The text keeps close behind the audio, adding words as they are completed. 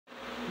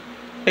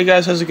Hey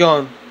guys, how's it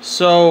going?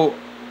 So,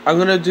 I'm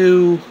gonna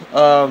do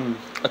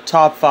a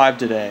top 5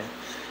 today.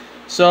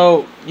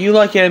 So, you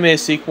like animated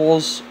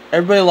sequels,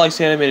 everybody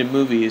likes animated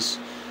movies.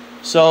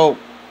 So,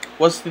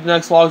 what's the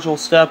next logical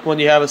step when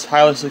you have a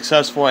highly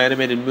successful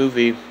animated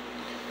movie?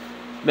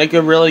 Make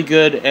a really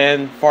good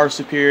and far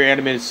superior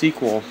animated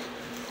sequel.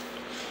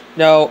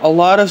 Now, a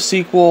lot of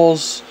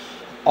sequels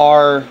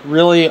are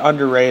really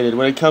underrated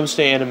when it comes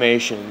to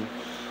animation.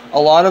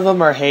 A lot of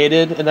them are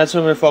hated, and that's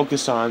what I'm going to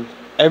focus on.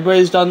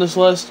 Everybody's done this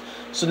list,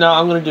 so now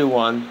I'm going to do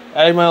one,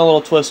 adding my own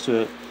little twist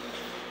to it.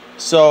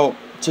 So,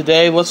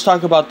 today, let's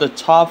talk about the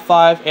top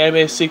 5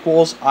 animated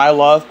sequels I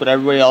love, but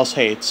everybody else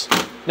hates.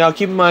 Now,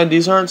 keep in mind,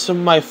 these aren't some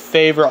of my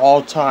favorite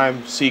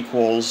all-time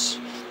sequels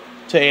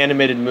to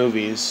animated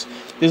movies.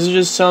 These are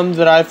just some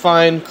that I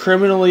find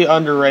criminally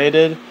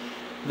underrated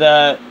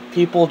that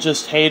people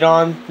just hate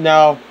on.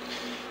 Now,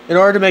 in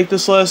order to make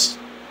this list,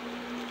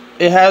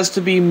 it has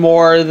to be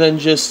more than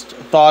just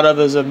thought of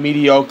as a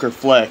mediocre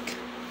flick.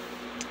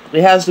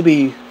 It has to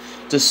be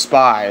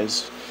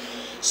despised.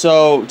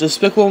 So,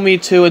 Despicable Me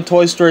 2 and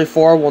Toy Story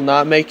 4 will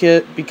not make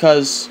it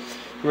because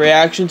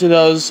reaction to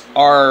those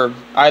are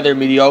either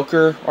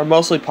mediocre or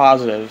mostly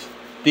positive.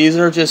 These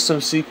are just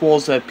some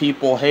sequels that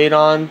people hate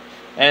on,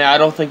 and I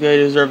don't think they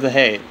deserve the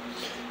hate.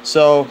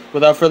 So,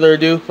 without further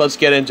ado, let's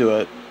get into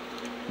it.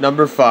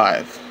 Number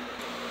 5.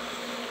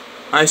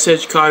 Ice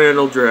Age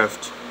Continental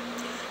Drift.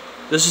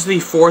 This is the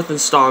 4th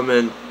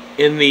installment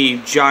in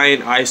the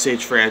giant Ice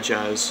Age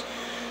franchise.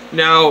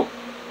 Now,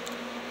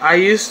 I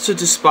used to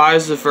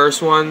despise the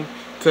first one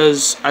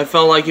because I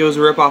felt like it was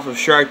a ripoff of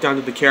Shrek down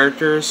to the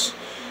characters,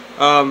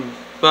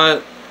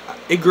 but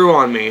it grew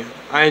on me.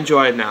 I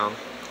enjoy it now.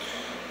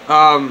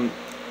 I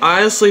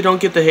honestly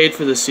don't get the hate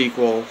for the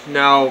sequel.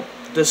 Now,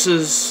 this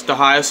is the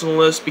highest on the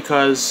list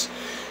because,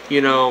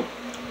 I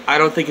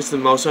don't think it's the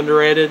most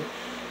underrated,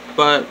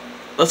 but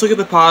let's look at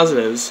the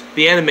positives.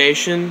 The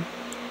animation,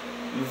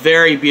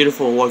 very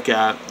beautiful to look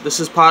at.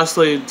 This is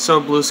possibly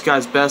some of Blue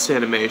Sky's best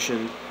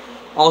animation.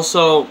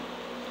 Also,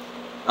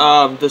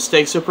 the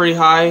stakes are pretty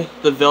high.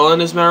 The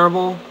villain is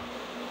memorable.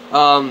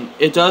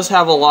 It does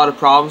have a lot of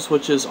problems,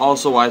 which is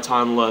also why it's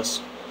on the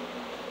list.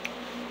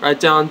 Right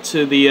down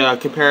to the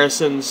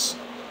comparisons,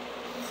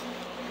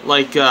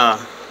 like to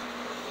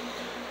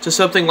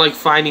something like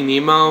Finding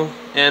Nemo,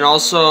 and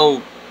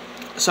also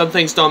some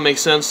things don't make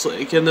sense.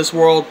 Like in this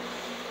world,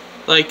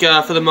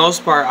 for the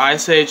most part,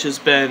 Ice Age has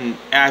been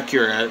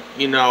accurate.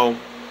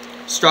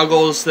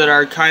 Struggles that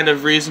are kind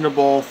of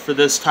reasonable for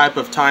this type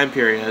of time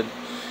period.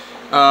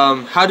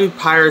 How do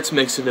pirates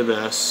mix into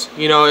this?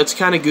 It's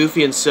kind of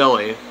goofy and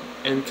silly,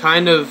 and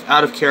kind of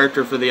out of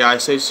character for the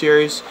Ice Age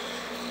series.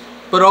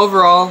 But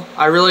overall,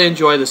 I really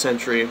enjoy this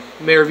entry.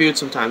 May review it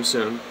sometime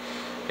soon.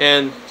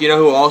 And do you know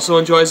who also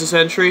enjoys this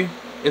entry?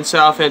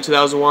 Inside Fan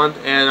 2001,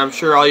 and I'm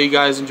sure all you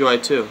guys enjoy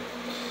it too.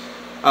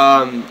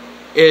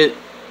 It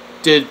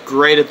did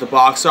great at the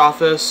box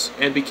office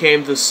and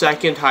became the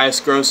 2nd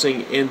highest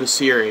grossing in the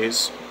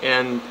series,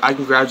 and I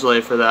congratulate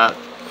it for that.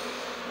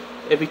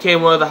 It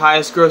became one of the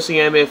highest grossing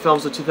animated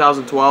films of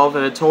 2012,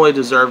 and it totally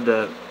deserved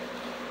it.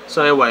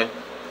 So anyway,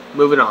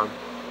 moving on.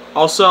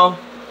 Also,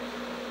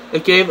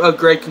 it gave a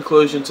great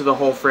conclusion to the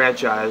whole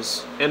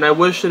franchise, and I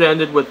wish it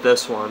ended with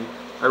this one.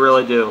 I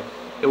really do.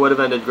 It would have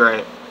ended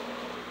great.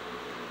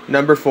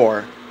 Number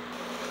 4.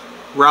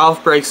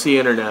 Ralph Breaks the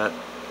Internet.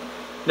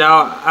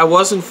 Now, I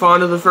wasn't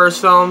fond of the first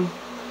film,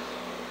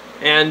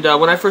 and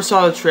when I first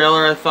saw the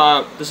trailer, I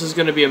thought this is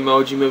going to be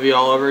Emoji Movie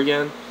all over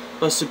again.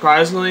 But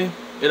surprisingly,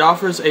 it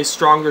offers a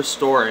stronger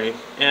story,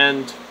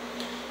 and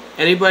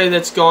anybody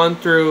that's gone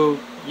through,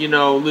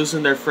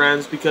 losing their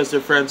friends because their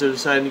friends are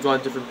deciding to go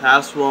on different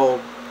paths will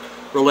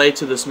relate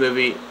to this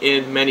movie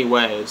in many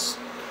ways.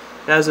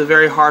 It has a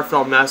very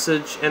heartfelt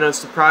message, and I'm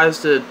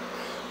surprised at,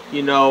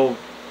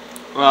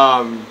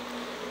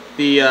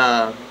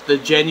 the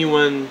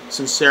genuine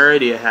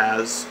sincerity it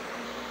has.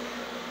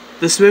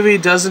 This movie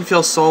doesn't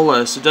feel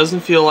soulless. It doesn't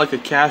feel like a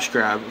cash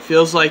grab. It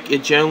feels like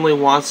it genuinely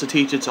wants to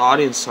teach its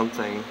audience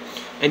something,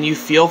 and you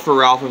feel for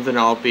Ralph and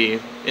Vanellope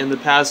in the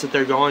paths that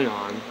they're going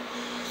on.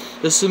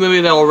 This is a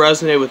movie that will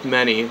resonate with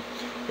many.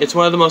 It's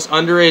one of the most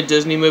underrated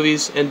Disney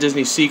movies and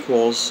Disney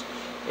sequels,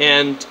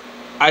 and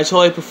I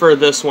totally prefer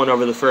this one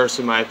over the first,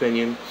 in my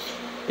opinion.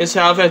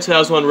 Inside Fan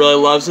 2001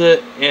 really loves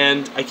it,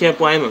 and I can't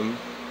blame him.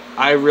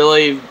 I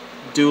really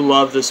do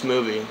love this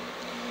movie.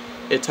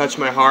 It touched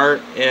my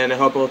heart, and I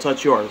hope it will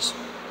touch yours.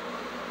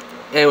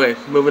 Anyway,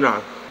 moving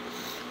on.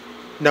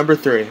 Number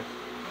 3.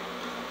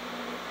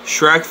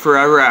 Shrek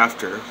Forever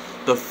After,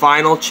 the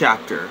final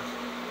chapter.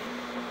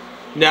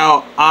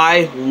 Now,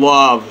 I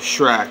love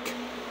Shrek.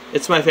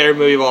 It's my favorite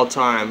movie of all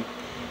time.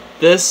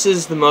 This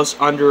is the most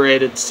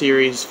underrated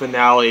series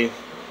finale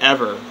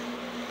ever.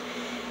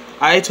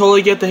 I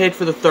totally get the hate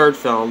for the 3rd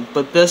film,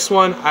 but this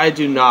one I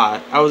do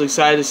not. I was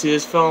excited to see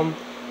this film,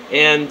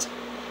 and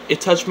it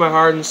touched my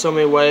heart in so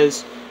many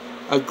ways.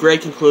 A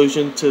great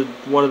conclusion to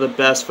one of the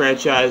best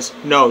franchise,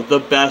 no, the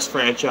best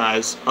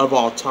franchise of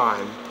all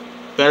time.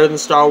 Better than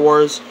Star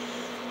Wars,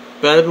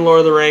 better than Lord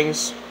of the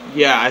Rings.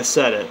 Yeah, I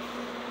said it.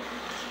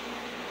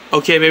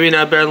 Okay, maybe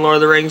not better than Lord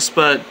of the Rings,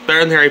 but better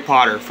than Harry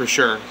Potter, for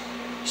sure.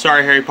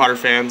 Sorry, Harry Potter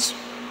fans.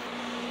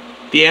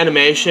 The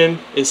animation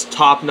is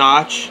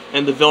top-notch,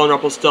 and the villain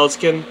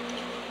Rumpelstiltskin,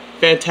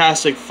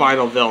 fantastic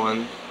final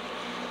villain.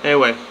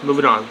 Anyway,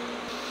 moving on.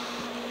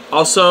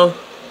 Also,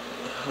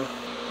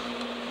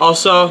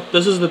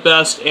 this is the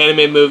best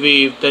anime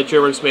movie that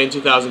DreamWorks made in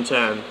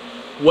 2010.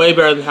 Way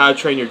better than How to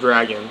Train Your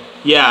Dragon.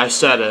 Yeah, I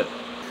said it.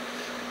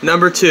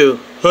 Number 2,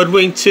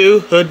 Hoodwink 2,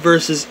 Hood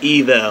vs.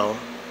 Evil.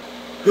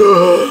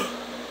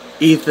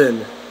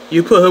 Ethan,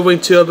 you put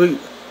Hoodwink 2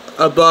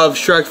 above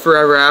Shrek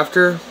Forever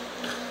After?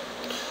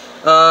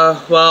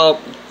 Well,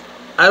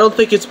 I don't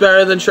think it's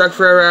better than Shrek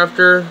Forever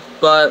After,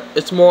 but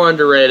it's more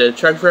underrated.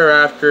 Shrek Forever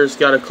After's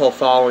got a cult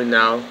following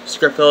now.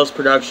 Scriptvillis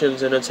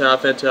Productions and Nintendo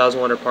Fan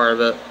 2001 are part of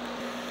it.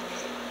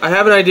 I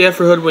have an idea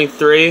for Hoodwink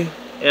 3,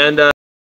 and